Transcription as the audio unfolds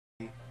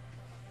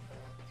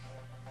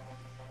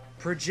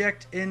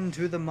Project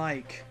into the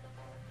mic.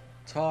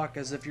 Talk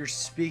as if you're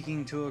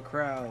speaking to a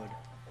crowd.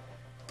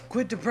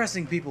 Quit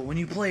depressing people when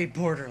you play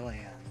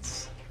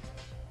Borderlands.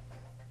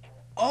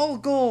 All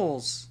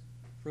goals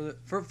for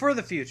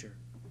the future.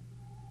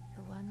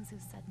 The ones who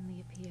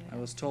suddenly appeared I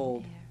was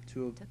told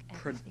to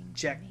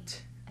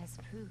project as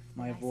proof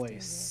my that I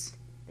voice. still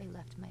lived. They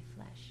left my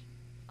flesh,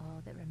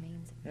 all that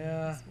remains of me in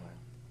Yeah. this world.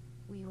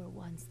 We were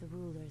once the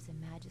rulers and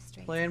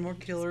magistrates. Playing of more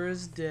ages Killer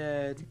is past.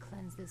 dead. To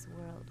cleanse this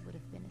world would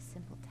have been a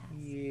simple task. That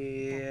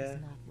Yeah.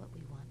 was not what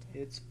we wanted.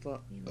 It's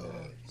We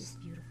loved this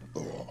beautiful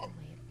planet the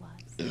way it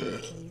was,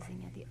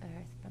 gazing at the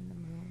earth from the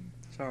moon.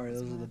 Sorry,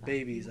 those It's are one the of our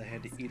babies I few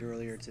had to eat pastimes.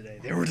 earlier today.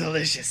 They were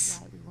delicious.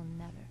 That's why we will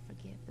never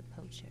forgive the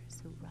poachers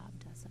who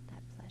robbed us of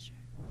that pleasure.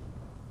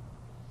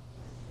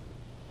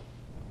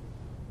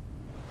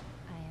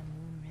 I am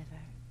Moon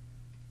River.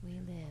 We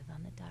live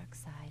on the dark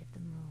side of the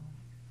moon.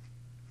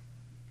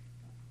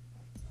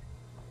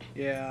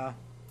 Yeah.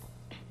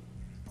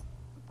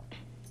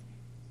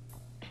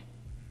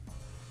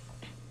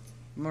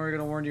 I'm already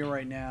gonna warn you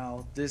right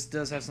now. This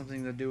does have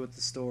something to do with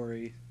the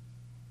story.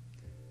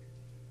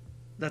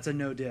 That's a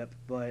no dip,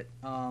 but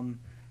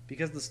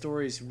because the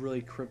story is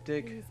really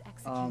cryptic, Please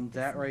execute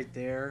that this right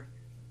man. there.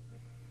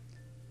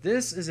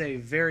 This is a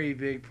very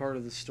big part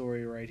of the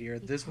story right here.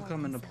 He This will called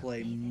come into himself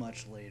play David.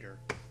 much later.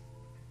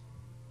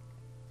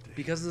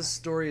 Because this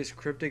story is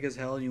cryptic as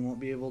hell and you won't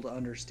be able to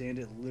understand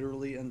it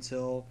literally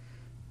until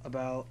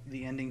about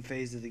the ending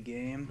phase of the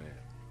game. Man,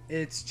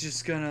 It's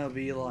just gonna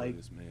be know where like,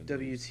 this man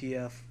lives.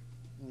 WTF,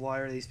 why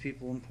are these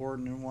people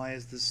important and why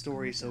is this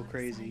story On the so dark side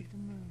crazy? of the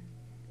moon.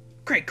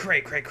 Cray,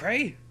 cray, cray,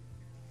 cray!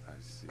 I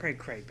see. Cray,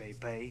 cray,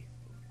 baby.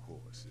 Of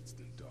course, it's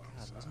the dark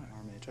God, side. where's my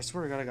arm itch? I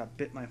swear to God I got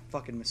bit by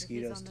fucking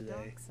mosquitoes If he's on the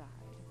today. dark side,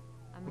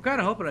 I'm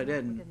kinda hoping I afraid he's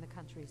not didn't, within the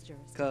country's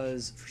jurisdiction.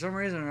 Because for some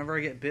reason whenever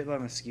I get bit by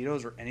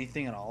mosquitoes or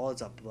anything at all,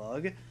 it's a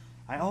bug,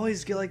 I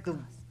always get like the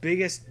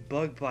biggest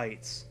bug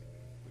bites.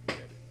 Forget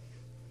it.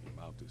 The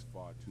amount is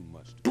far too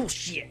much to be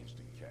Bullshit. exchanged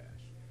in cash.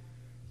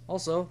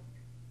 Also,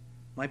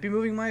 might be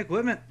moving my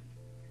equipment.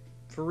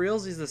 For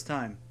realsies this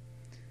time.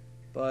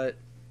 But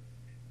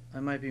I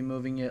might be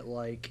moving it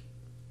like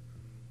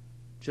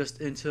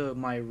just into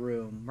my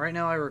room. Right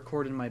now I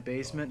record in my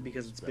basement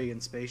because it's big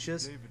and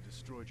spacious. David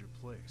destroyed your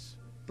place.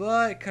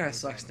 But it kind of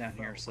sucks down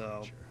here,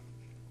 so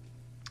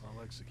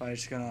I'll execute I'm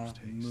just gonna his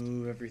taste.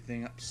 move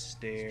everything This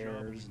job will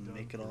upstairs be and done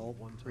make it for a all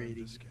one-time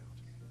pretty. discount.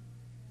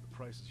 The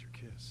price is your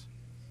kiss.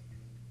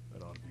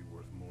 That ought to be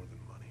worth more than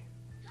money.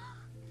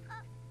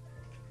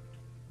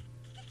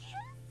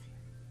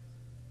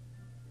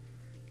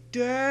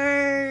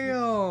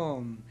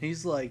 Damn!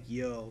 He's like,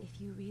 yo,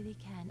 If you really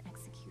can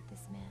execute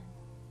this man,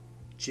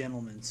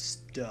 gentleman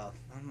stuff.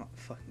 I'm not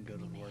fucking good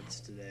You with may words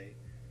have today.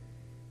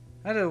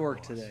 I had to work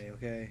Boss. today,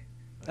 okay?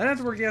 I didn't have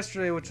to work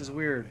yesterday, which was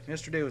weird.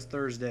 Yesterday was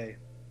Thursday.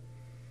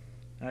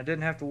 And I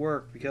didn't have to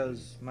work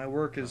because my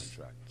work is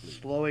Contract, please.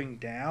 slowing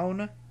down.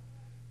 thank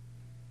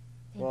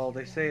Well, you they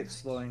very say it's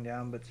much. slowing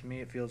down, but to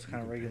me it feels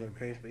kind of can pay regular me.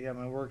 pace. But yeah,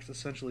 my work's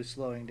essentially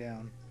slowing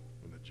down.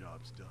 When the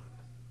job's done.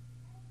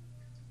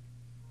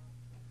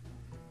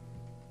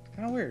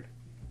 Kind of weird.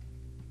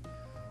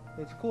 But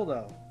it's cool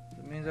though.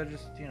 It means I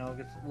just, get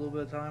a little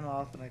bit of time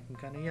off and I can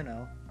kind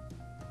of,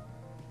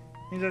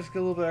 means I just get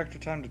a little bit extra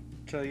time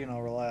to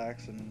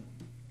relax and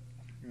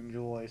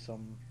enjoy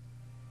some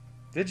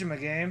Vigima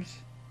games.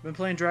 Been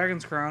playing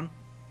Dragon's Crown,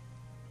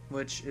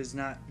 which is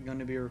not going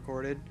to be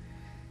recorded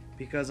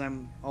because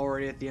I'm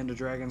already at the end of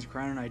Dragon's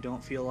Crown and I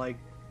don't feel like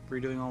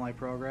redoing all my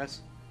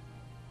progress.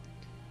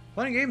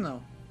 Funny game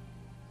though.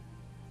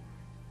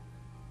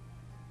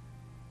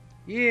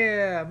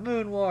 Yeah,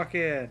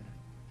 moonwalking.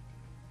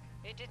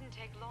 It didn't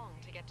take long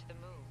to get to the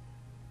moon.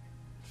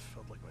 It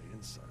felt like my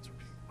insides were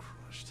being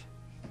crushed.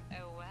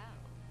 Oh well,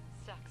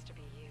 sucks to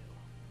be you.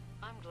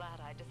 I'm glad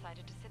I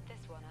decided to sit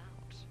this one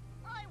out.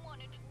 I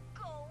wanted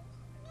to go.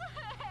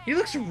 He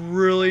looks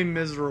really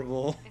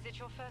miserable, Is it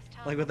your first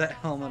time like with on the that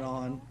dark helmet side of the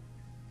on. moon?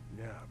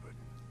 Yeah, but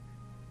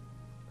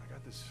I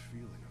got this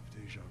feeling of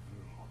deja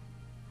vu.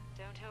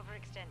 Don't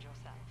overextend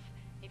yourself.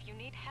 If you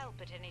need help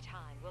at any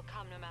time, we'll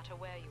come no matter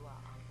where you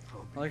are.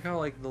 I'll I be like how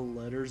like the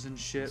letters and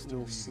shit Still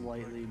will eating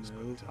slightly breakfast by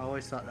the move. time I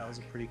always I get thought that was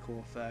a back. pretty cool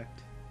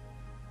effect.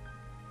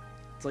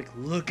 It's like,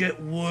 look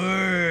at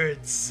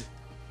words!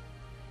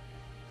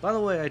 By the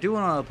way, I do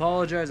want to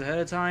apologize ahead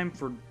of time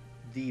for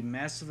the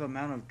massive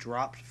amount of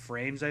dropped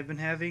frames I've been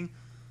having.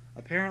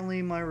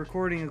 Apparently my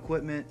recording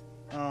equipment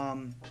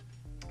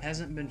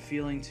hasn't been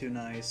feeling too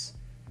nice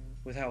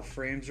with how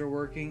frames are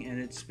working, and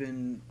it's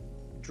been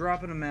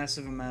dropping a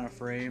massive amount of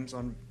frames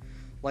on.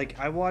 Like,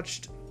 I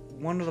watched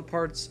one of the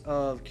parts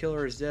of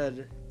Killer is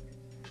Dead,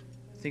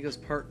 I think it was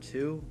part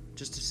 2,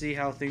 just to see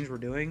how things were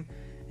doing,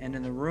 and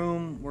in the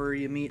room where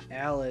you meet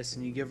Alice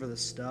and you give her the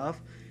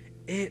stuff,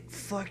 it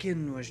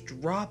fucking was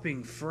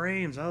dropping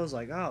frames. I was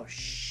like, oh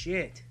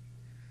shit.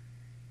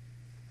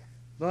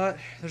 But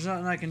there's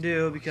nothing I can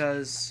do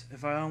because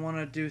if I don't want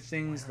to do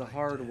things the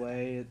hard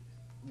way, it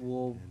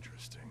will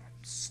interesting.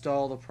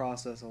 stall the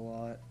process a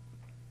lot.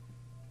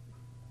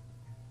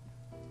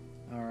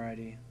 Alright.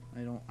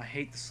 Alrighty. I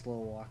hate the slow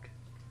walk.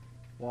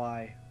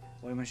 Why?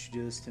 Why must you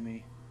do this to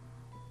me?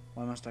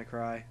 Why must I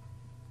cry?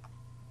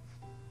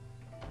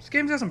 This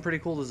game's got some pretty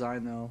cool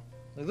design though.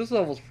 Like this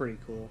level's pretty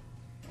cool.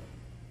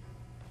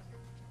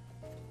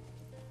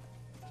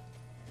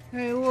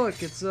 Hey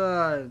look, it's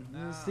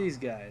these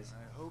guys.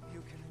 I hope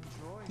you can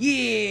enjoy.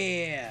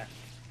 Yeah!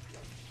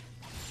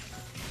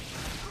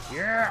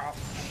 Yeah!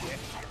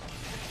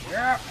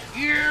 Yeah!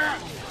 Yeah!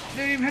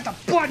 Didn't even hit the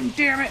button,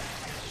 damn it!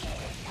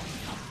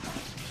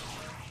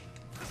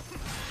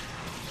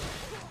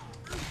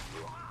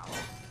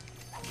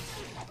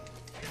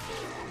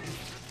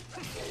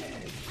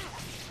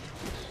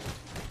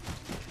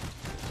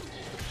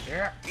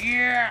 Yeah!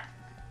 Yeah!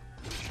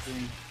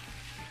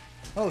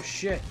 Oh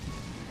shit.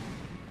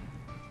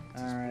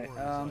 Alright,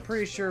 I'm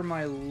pretty sure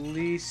my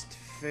least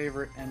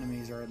favorite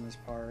enemies are in this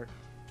part.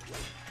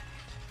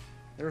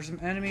 There are some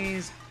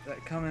enemies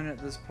that come in at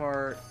this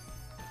part,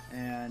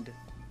 and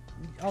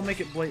I'll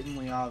make it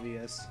blatantly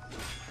obvious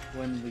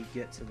when we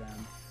get to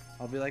them.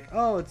 I'll be like,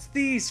 oh, it's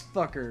these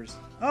fuckers.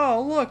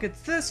 Oh, look,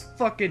 it's this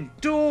fucking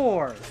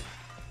door.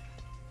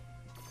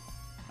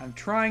 I'm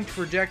trying to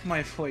project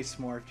my voice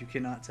more, if you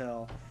cannot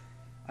tell.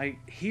 I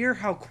hear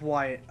how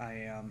quiet I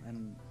am,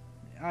 and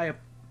yeah,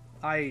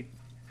 I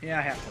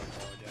have to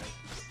apologize.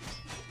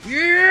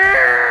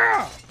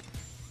 Yeah!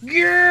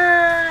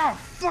 Yeah!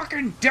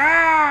 Fucking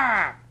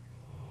die!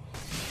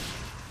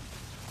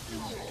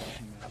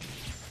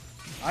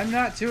 I'm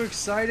not too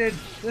excited.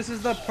 This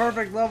is the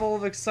perfect level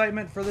of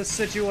excitement for this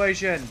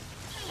situation.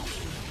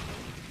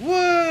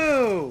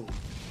 Woo!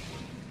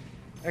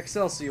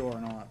 Excelsior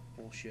and all that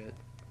bullshit.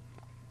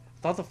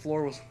 Thought the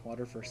floor was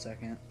water for a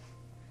second.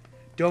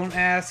 Don't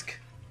ask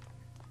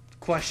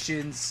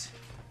questions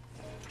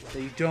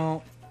that you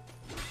don't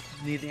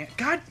need the.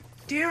 God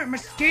damn it,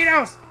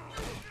 mosquitoes!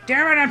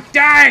 Damn it, I'm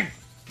dying!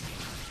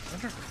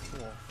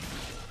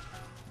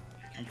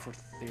 I'm for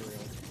ethereal.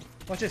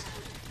 Watch this.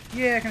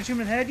 Yeah, can I shoot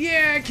him in the head?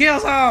 Yeah,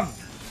 kills him!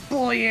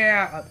 Bull,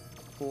 yeah!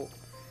 Bull.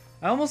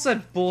 I almost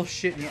said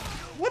bullshit. Yeah.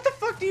 What the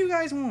fuck do you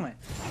guys want?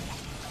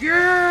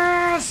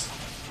 Yes!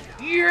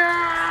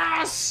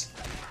 Yes!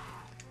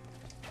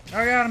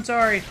 Oh god, I'm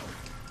sorry.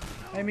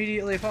 I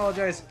immediately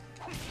apologize.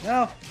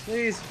 No,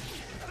 please.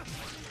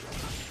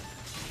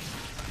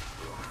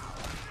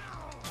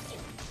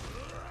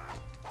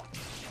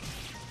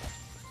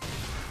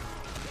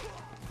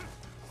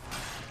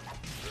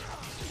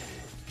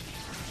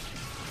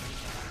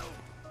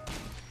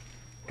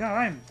 God,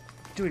 I'm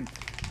doing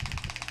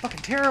fucking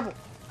terrible.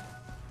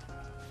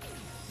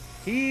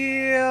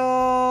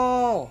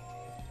 Heal!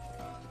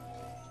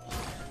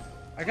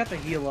 I got the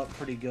heal up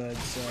pretty good,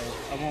 so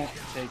I won't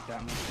take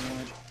that much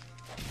damage.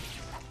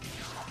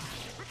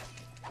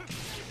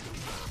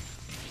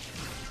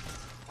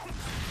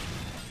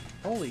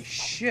 Holy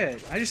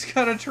shit, I just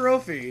got a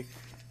trophy.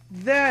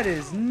 That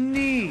is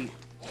neat.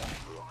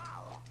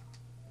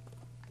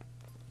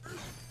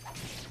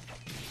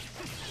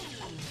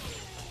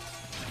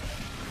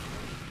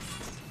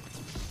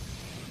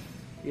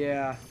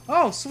 Yeah.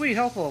 Oh, sweet,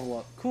 health level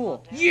up.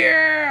 Cool.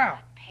 Yeah!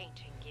 That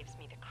painting gives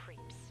me the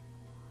creeps.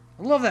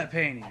 I love that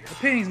painting. The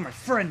painting's my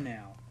friend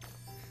now.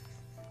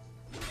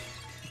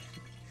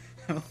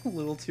 I'm a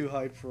little too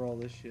hyped for all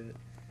this shit.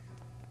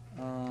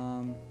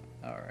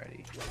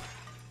 Alrighty.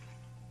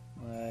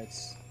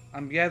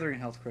 I'm gathering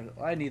health crystal.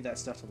 I need that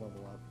stuff to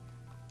level up.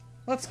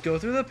 Let's go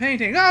through the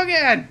painting. Oh,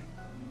 again!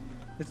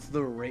 It's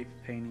the rape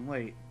painting.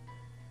 Wait.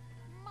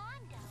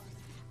 Mondos,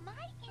 my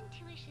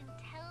intuition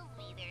tells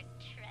me there's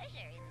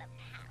treasure in the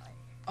palace.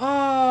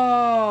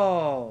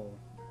 Oh!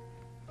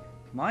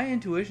 My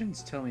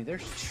intuitions tell me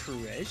there's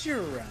treasure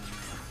around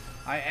here.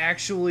 I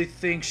actually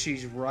think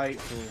she's right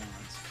for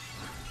once.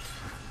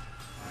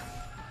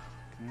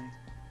 Okay.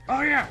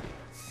 Oh yeah!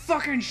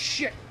 Fucking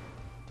shit!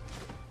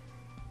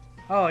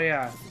 Oh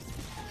yeah.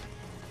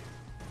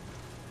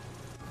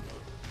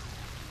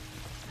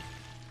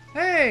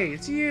 Hey,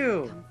 it's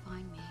you! Come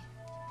find me.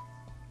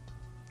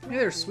 Hey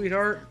there,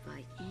 sweetheart. Stop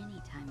by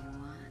anytime you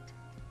want.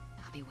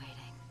 I'll be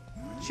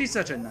waiting. She's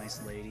such a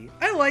nice lady.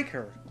 I like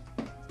her.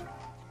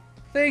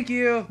 Thank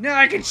you. Now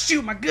I can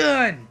shoot my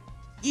gun.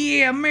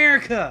 Yeah,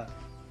 America.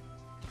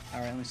 All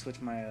right, let me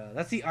switch my.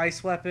 That's the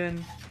ice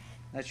weapon.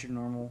 That's your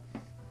normal.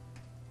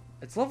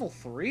 It's level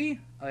 3.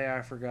 Oh yeah,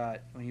 I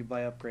forgot. When you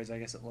buy upgrades, I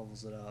guess it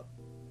levels it up.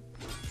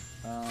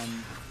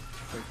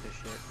 Break this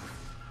shit.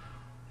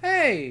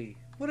 Hey,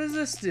 what does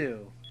this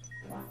do?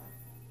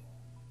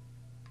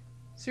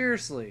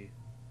 Seriously,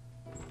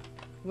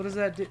 what does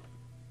that do?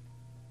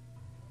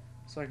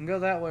 So I can go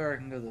that way or I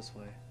can go this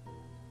way.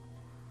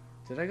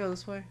 Did I go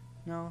this way?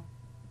 No.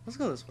 Let's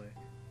go this way.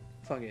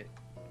 Fuck it.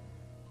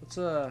 Let's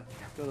go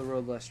the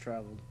road less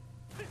traveled.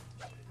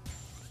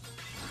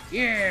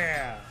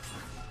 Yeah!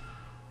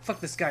 Fuck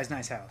this guy's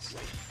nice house.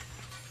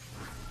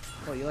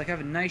 Oh, you like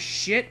having nice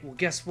shit? Well,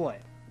 guess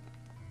what?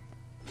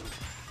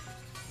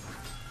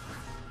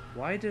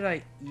 Why did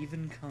I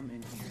even come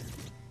in here?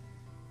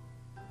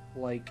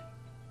 Like,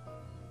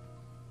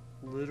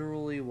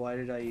 literally, why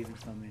did I even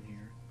come in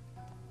here?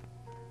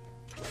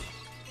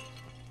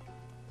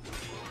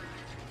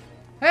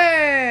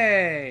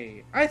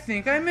 I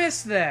think I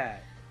missed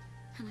that.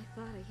 And I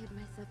thought I hid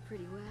myself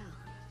pretty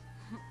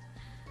well.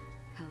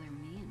 Color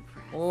me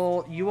impressed.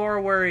 Well, you are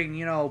wearing,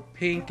 you know,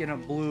 pink in a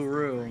blue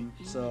room,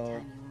 so...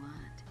 Anytime you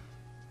want.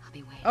 I'll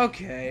be waiting.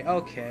 Okay,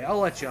 okay, I'll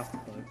let you off the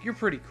hook. You're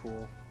pretty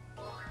cool.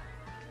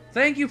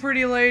 Thank you,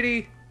 pretty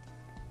lady!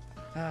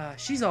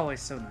 She's always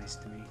so nice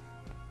to me.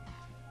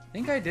 I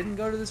think I didn't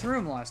go to this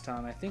room last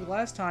time. I think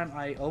last time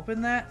I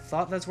opened that,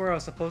 thought that's where I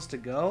was supposed to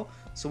go,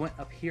 so went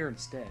up here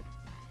instead.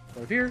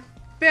 Go up here.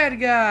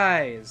 Bad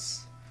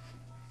guys!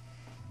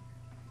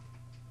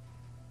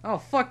 Oh,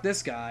 fuck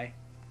this guy.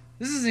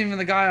 This isn't even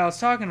the guy I was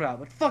talking about,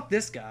 but fuck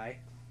this guy.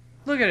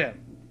 Look at him.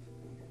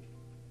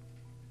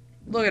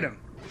 Look at him.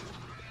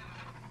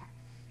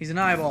 He's an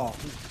eyeball.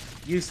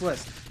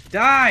 Useless.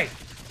 Die!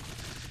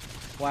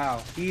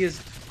 Wow, he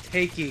is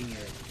taking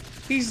it.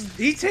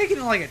 He's taking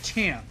it like a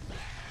champ.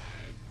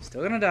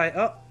 Still gonna die.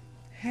 Oh,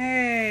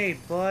 hey,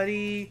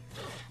 buddy.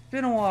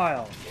 Been a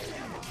while.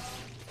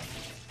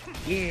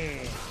 Yeah,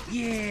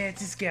 yeah,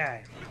 it's this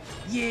guy.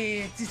 Yeah,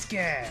 it's this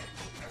guy.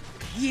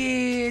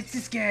 Yeah, it's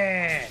this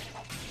guy.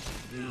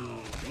 Yeah,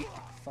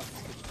 fuck.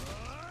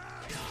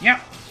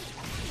 Yep.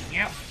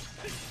 Yep.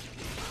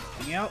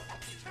 Yep.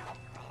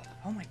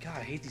 Oh my god,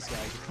 I hate these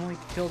guys. You can only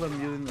kill them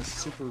doing the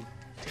super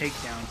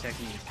takedown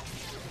technique.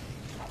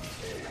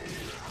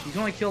 You can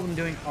only kill them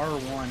doing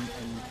R1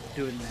 and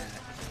doing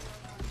that.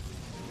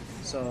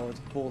 So it's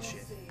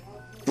bullshit.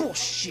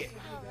 Bullshit!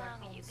 How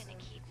long are you gonna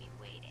keep me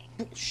waiting?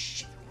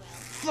 Bullshit!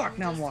 Fuck,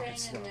 now I'm walking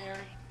Just slow. hang in there.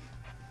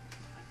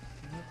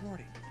 I'm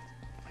recording.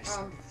 I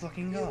swear to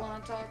fucking You God.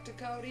 want to talk to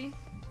Cody?